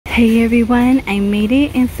Hey everyone, I made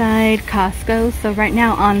it inside Costco. So right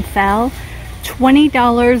now on sale,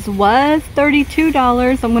 $20 was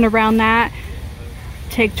 $32. I'm gonna round that,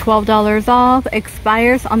 take $12 off.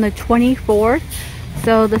 Expires on the 24th.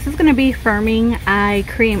 So this is gonna be firming eye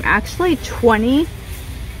cream. Actually 20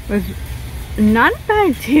 was not a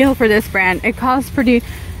bad deal for this brand. It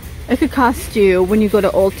could cost you when you go to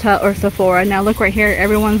Ulta or Sephora. Now look right here,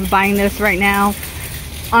 everyone's buying this right now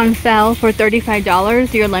on sale for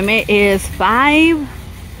 $35. Your limit is 5,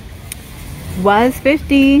 was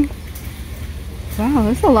 50. Wow,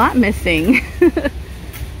 there's a lot missing.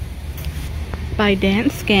 By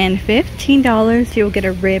Dance Skin, $15. You'll get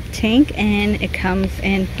a rib tank and it comes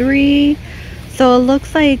in 3. So it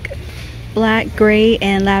looks like black, gray,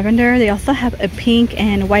 and lavender. They also have a pink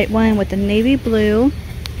and white one with a navy blue.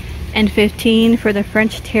 And 15 for the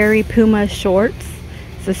French Terry Puma shorts.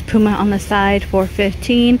 This Puma on the side for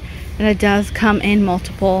 15, and it does come in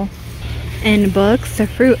multiple. In books, the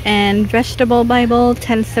Fruit and Vegetable Bible,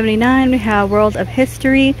 $10.79. We have World of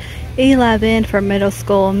History, $11 for middle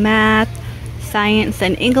school math, science,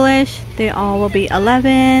 and English. They all will be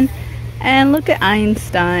 $11. And look at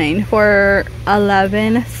Einstein for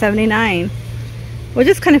 $11.79. Which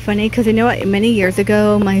is kind of funny because you know what, many years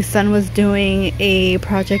ago my son was doing a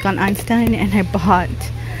project on Einstein and I bought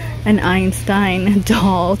an Einstein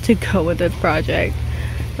doll to go with this project.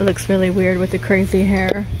 It looks really weird with the crazy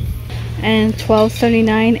hair. And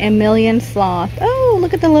 $12.79, a Million Sloth. Oh,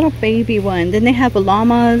 look at the little baby one. Then they have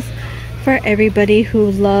llamas for everybody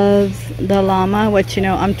who loves the llama, which, you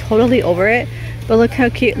know, I'm totally over it. But look how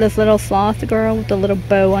cute this little sloth girl with the little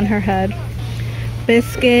bow on her head.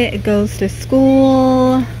 Biscuit goes to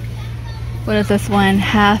school. What is this one?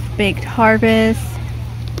 Half Baked Harvest.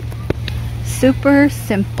 Super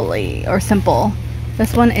Simply, or Simple.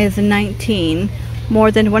 This one is 19.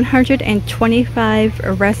 More than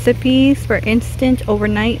 125 recipes for instant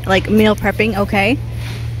overnight, like meal prepping, okay.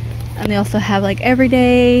 And they also have like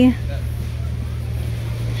everyday. I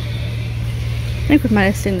think we might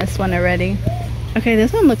have seen this one already. Okay,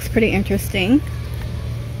 this one looks pretty interesting.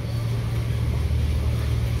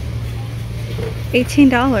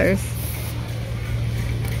 $18.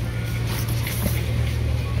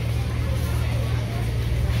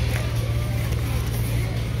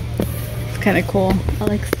 Kind of cool. I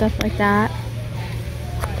like stuff like that.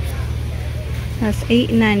 That's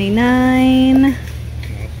 $8.99.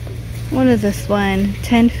 What is this one?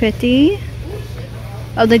 $10.50.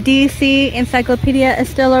 Oh, the DC Encyclopedia is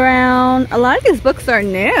still around. A lot of these books are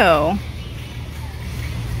new.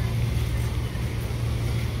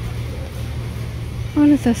 What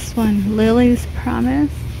is this one? Lily's Promise.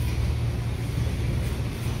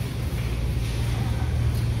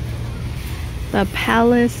 The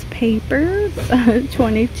Palace Papers,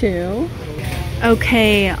 22.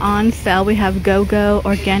 Okay, on sale we have Go-Go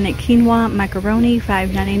Organic Quinoa Macaroni,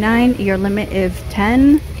 $5.99. Your limit is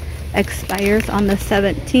 10. Expires on the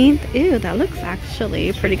 17th. Ew, that looks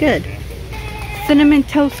actually pretty good. Cinnamon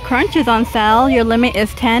Toast Crunch is on sale. Your limit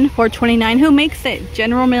is 10 for $29. Who makes it?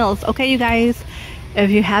 General Mills. Okay, you guys, if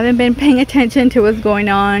you haven't been paying attention to what's going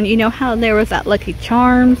on, you know how there was that Lucky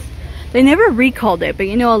Charms. They never recalled it, but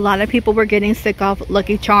you know, a lot of people were getting sick off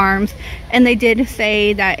Lucky Charms, and they did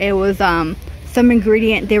say that it was some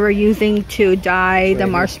ingredient they were using to dye the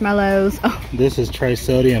marshmallows. Oh. This is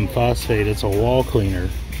trisodium phosphate. It's a wall cleaner.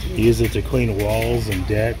 You use it to clean walls and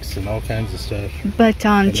decks and all kinds of stuff. But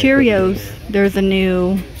on Cheerios, there's a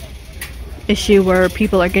new issue where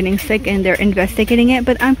people are getting sick and they're investigating it.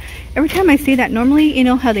 But every time I see that, normally, you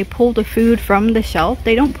know how they pull the food from the shelf?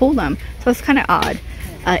 They don't pull them, so it's kind of odd.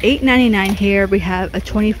 $8.99 here. We have a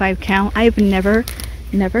 25 count. I've never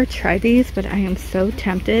tried these, but I am so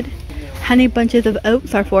tempted. Honey Bunches of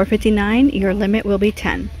Oats are $4.59. Your limit will be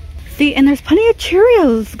 10. See, and there's plenty of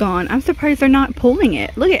Cheerios gone. I'm surprised they're not pulling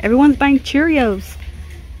it. Look at everyone's buying Cheerios.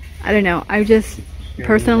 I don't know. I'm just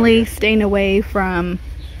personally staying away from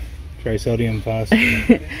trisodium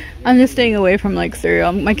phosphate. I'm just staying away from like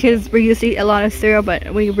cereal. My kids were used to eat a lot of cereal,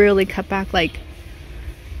 but we really cut back like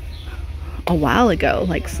a while ago,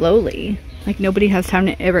 like slowly. Like nobody has time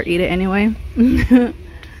to ever eat it anyway.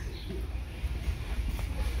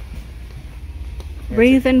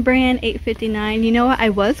 Raisin Bran, $8.59. You know what? I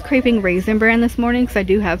was craving Raisin Bran this morning because I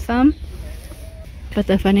do have some. But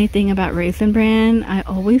the funny thing about Raisin Bran, I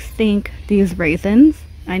always think these raisins,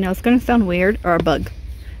 I know it's gonna sound weird, are a bug.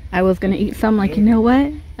 I was gonna eat some, like, you know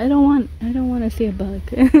what? I don't want to see a bug.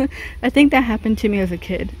 I think that happened to me as a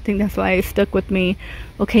kid. I think that's why it stuck with me.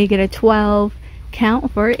 Okay, you get a 12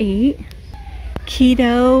 count for 8.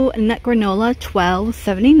 Keto nut granola,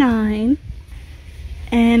 $12.79.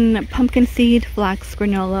 and pumpkin seed flax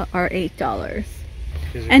granola are $8.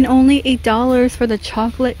 And only $8 for the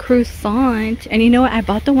chocolate croissant. And you know what? I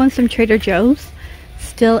bought the ones from Trader Joe's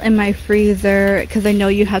still in my freezer because I know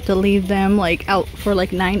you have to leave them like out for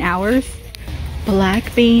like 9 hours.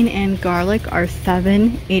 Black bean and garlic are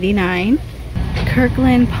 $7.89.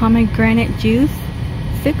 Kirkland pomegranate juice,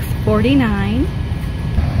 $6.49.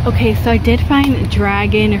 Okay, so I did find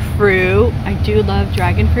dragon fruit. I do love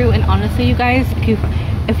dragon fruit, and honestly, you guys,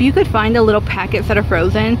 if you could find the little packets that are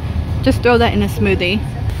frozen, just throw that in a smoothie.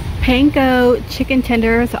 Panko chicken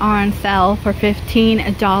tenders are on sale for $15,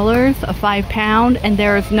 a 5-pound, and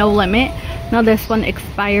there is no limit. Now this one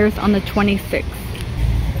expires on the 26th.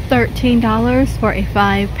 $13 for a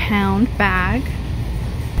 5-pound bag.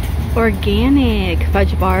 Organic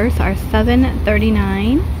fudge bars are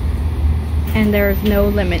 $7.39, and there is no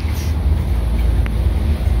limit.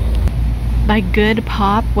 By Good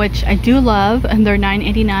Pop, which I do love, and they're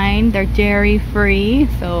 $9.89. They're dairy free,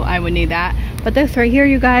 so I would need that. But this right here,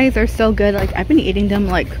 you guys, are so good. Like, I've been eating them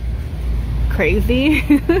like crazy.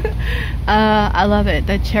 I love it.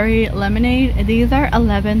 The cherry lemonade, these are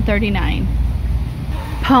 $11.39.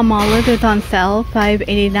 Palmolive is on sale,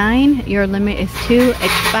 $5.89. Your limit is 2,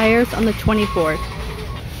 expires on the 24th.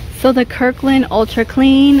 So the Kirkland Ultra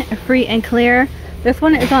Clean Free and Clear, this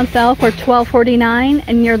one is on sale for $12.49,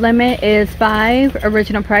 and your limit is 5,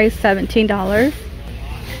 original price $17.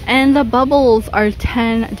 And the bubbles are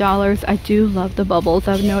 $10. I do love the bubbles.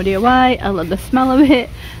 I have no idea why. I love the smell of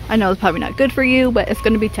it. I know it's probably not good for you, but it's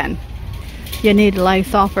going to be 10. You need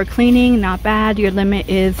Lysol for cleaning, not bad. Your limit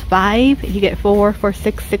is 5. You get 4 for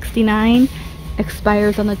 $6.69.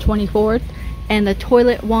 Expires on the 24th. And the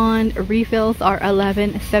toilet wand refills are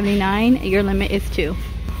 $11.79. Your limit is 2.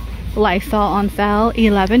 Lysol on sale,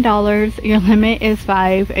 $11. Your limit is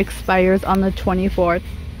 5. Expires on the 24th.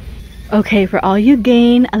 Okay, for all you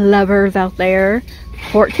Gain lovers out there,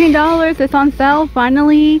 $14 is on sale.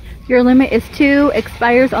 Finally, your limit is 2.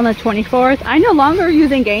 Expires on the 24th. I no longer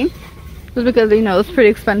using Gain just because, you know, it's pretty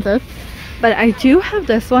expensive. But I do have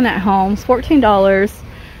this one at home. It's $14.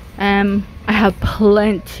 I have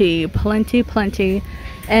plenty.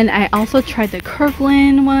 And I also tried the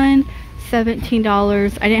Kirkland one,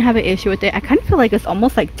 $17. I didn't have an issue with it. I kind of feel like it's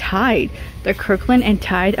almost like Tide. The Kirkland and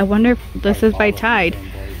Tide. I wonder if this is by Tide.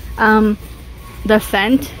 The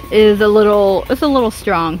scent is a little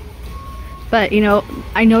strong. But, you know,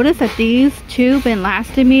 I noticed that these two been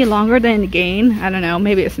lasting me longer than Gain. I don't know.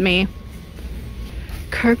 Maybe it's me.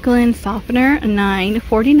 Kirkland softener,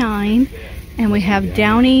 $9.49. And we have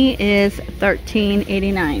Downy is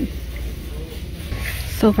 $13.89.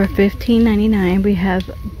 So for $15.99 we have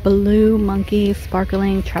Blue Monkey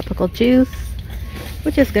Sparkling Tropical Juice,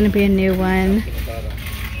 which is going to be a new one.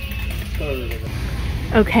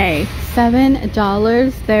 Okay,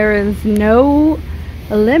 $7. There is no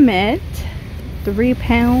limit.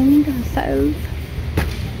 3-pound says.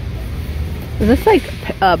 Is this like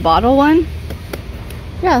a bottle one?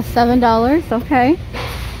 Yeah, $7. Okay.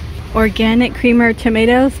 Organic creamer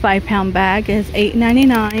tomatoes 5-pound bag is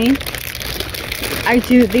 $8.99.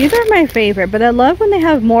 These are my favorite, but I love when they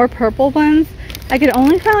have more purple ones. I could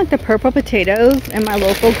only find like the purple potatoes in my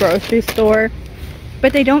local grocery store,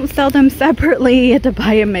 but they don't sell them separately. You have to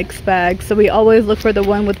buy a mixed bag, so we always look for the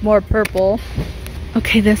one with more purple.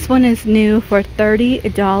 Okay, this one is new for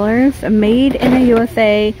 $30. Made in the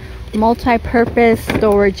USA, multi-purpose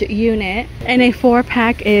storage unit, and a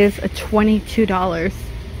 4-pack is $22.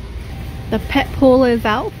 The pet pool is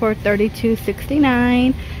out for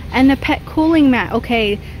 $32.69. And the pet cooling mat.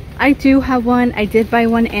 Okay, I do have one. I did buy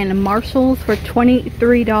one in Marshall's for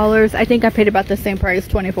 $23. I think I paid about the same price,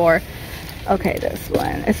 $24. Okay, this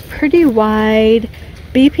one is pretty wide.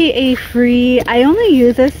 BPA free. I only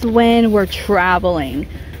use this when we're traveling.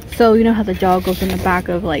 So you know how the dog goes in the back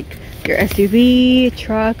of like your SUV,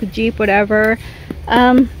 truck, Jeep, whatever.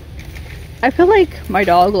 I feel like my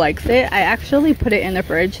dog likes it. I actually put it in the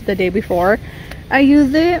fridge the day before I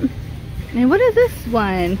used it. And what is this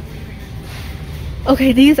one?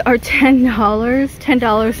 Okay, these are $10.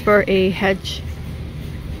 $10 for a hedgehog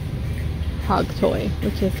toy,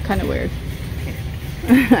 which is kind of weird.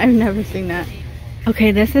 I've never seen that.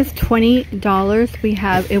 Okay, this is $20. We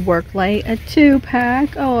have a work light, a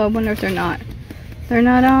 2-pack. Oh, I wonder if they're not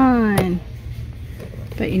on.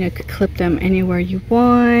 But you know, you could clip them anywhere you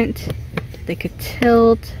want. They could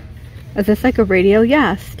tilt. Is this like a radio?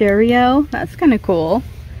 Yeah, stereo. That's kind of cool.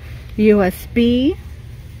 USB.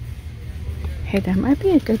 Hey, that might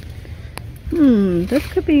be a good, this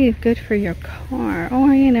could be good for your car,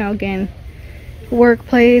 or you know, again,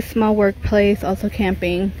 workplace, small workplace, also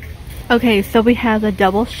camping. Okay, so we have the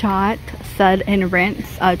double shot sud and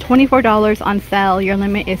rinse, $24 on sale. Your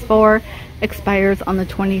limit is 4, expires on the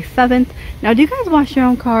 27th. Now, do you guys wash your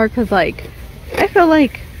own car? Because, like, I feel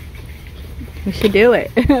like we should do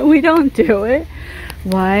it. We don't do it.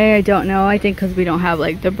 Why? I don't know. I think because we don't have,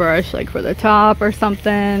 like, the brush, like, for the top or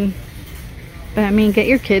something. But, I mean, get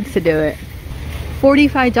your kids to do it.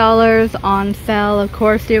 $45 on sale. Of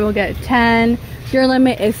course, you will get 10. Your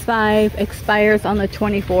limit is 5, expires on the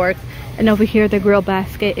 24th. And over here, the grill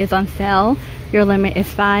basket is on sale. Your limit is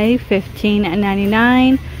 5,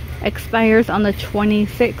 $15.99. Expires on the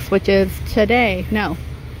 26th, which is today. No,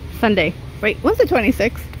 Sunday. Wait, what's the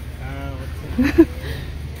 26th?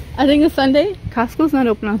 I think it's Sunday. Costco's not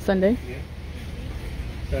open on Sunday. Yeah.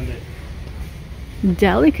 Sunday.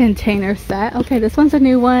 Deli container set. Okay, this one's a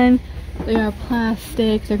new one. They are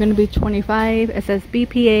plastic. They're going to be $25. It says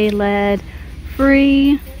BPA lead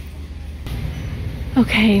free.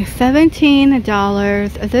 Okay,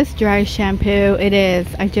 $17. Is this dry shampoo? It is.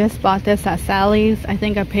 I just bought this at Sally's. I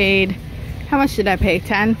think I paid, how much did I pay?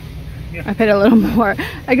 10? Yeah. I paid a little more.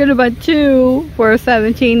 I could have bought 2 for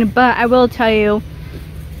 17, but I will tell you,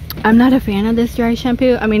 I'm not a fan of this dry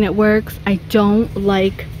shampoo. I mean, it works. I don't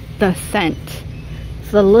like the scent.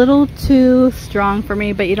 It's a little too strong for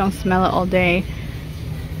me, but you don't smell it all day.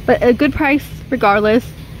 But a good price regardless.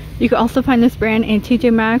 You can also find this brand in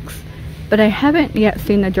TJ Maxx, but I haven't yet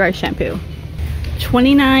seen the dry shampoo.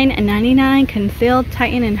 $29.99 Conceal,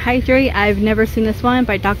 Tighten, and Hydrate. I've never seen this one,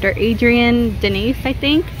 by Dr. Adrienne Denise, I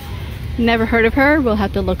think. Never heard of her. We'll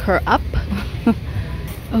have to look her up.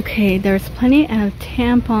 Okay, there's plenty of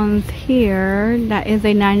tampons here. That is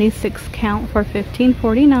a 96 count for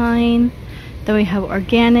 $15.49. Then we have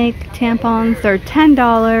organic tampons. They're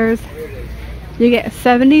 $10. You get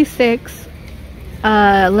 76.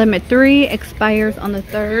 Limit 3, expires on the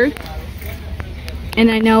 3rd. And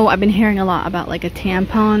I know I've been hearing a lot about like a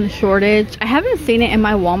tampon shortage. I haven't seen it in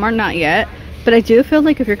my Walmart, not yet. But I do feel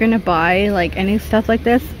like if you're gonna buy like any stuff like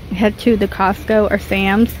this, head to the Costco or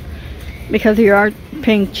Sam's, because you are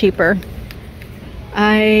paying cheaper.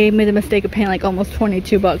 I made the mistake of paying like almost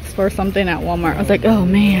 22 bucks for something at Walmart. I was like, oh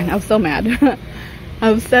man, I was so mad. I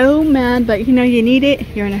was so mad, but you know, you need it,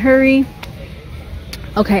 you're in a hurry.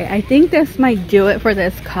 Okay, I think this might do it for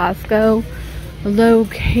this Costco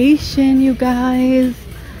location, you guys.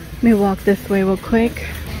 Let me walk this way real quick.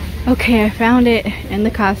 Okay, I found it in the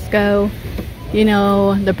Costco. You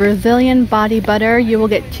know, the Brazilian body butter, you will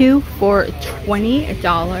get 2 for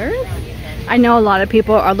 $20. I know a lot of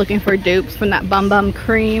people are looking for dupes from that Bum Bum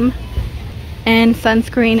cream. And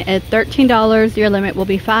sunscreen is $13. Your limit will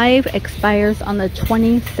be 5, expires on the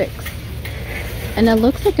 26th. And it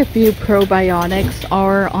looks like a few probiotics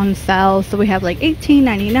are on sale. So we have like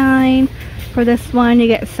 $18.99 for this one. You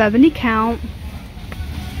get 70 count.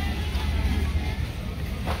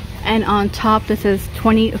 And on top, this is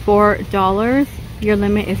 $24. Your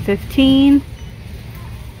limit is 15.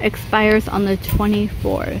 Expires on the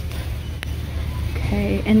 24th.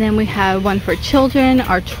 Okay, and then we have one for children.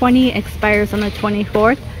 Our 20 expires on the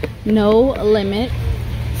 24th. No limit.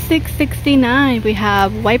 $6.69. We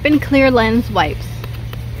have Wipe and Clear Lens wipes.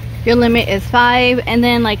 Your limit is 5. And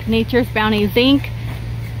then like Nature's Bounty Zinc,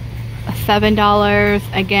 $7.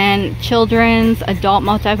 Again, children's, adult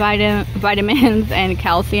multivitamins, and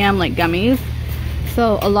calcium like gummies.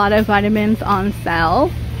 So a lot of vitamins on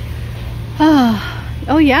sale.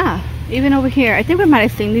 Oh yeah, even over here, I think we might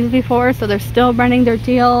have seen these before, so they're still running their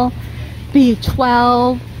deal.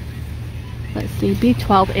 B12, let's see,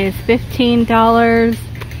 B12 is $15.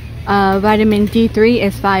 Vitamin D3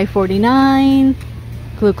 is $5.49.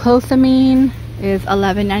 Glucosamine is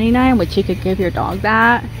 $11.99, which you could give your dog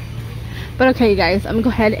that. But okay, you guys, I'm gonna go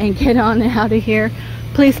ahead and get on out of here.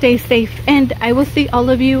 Please stay safe, and I will see all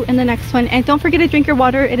of you in the next one. And don't forget to drink your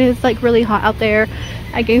water. It is like really hot out there.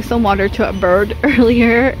 I gave some water to a bird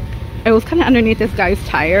earlier. It was kind of underneath this guy's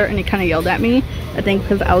tire, and he kind of yelled at me, I think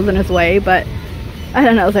because I was in his way, but I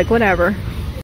don't know, I was like, whatever.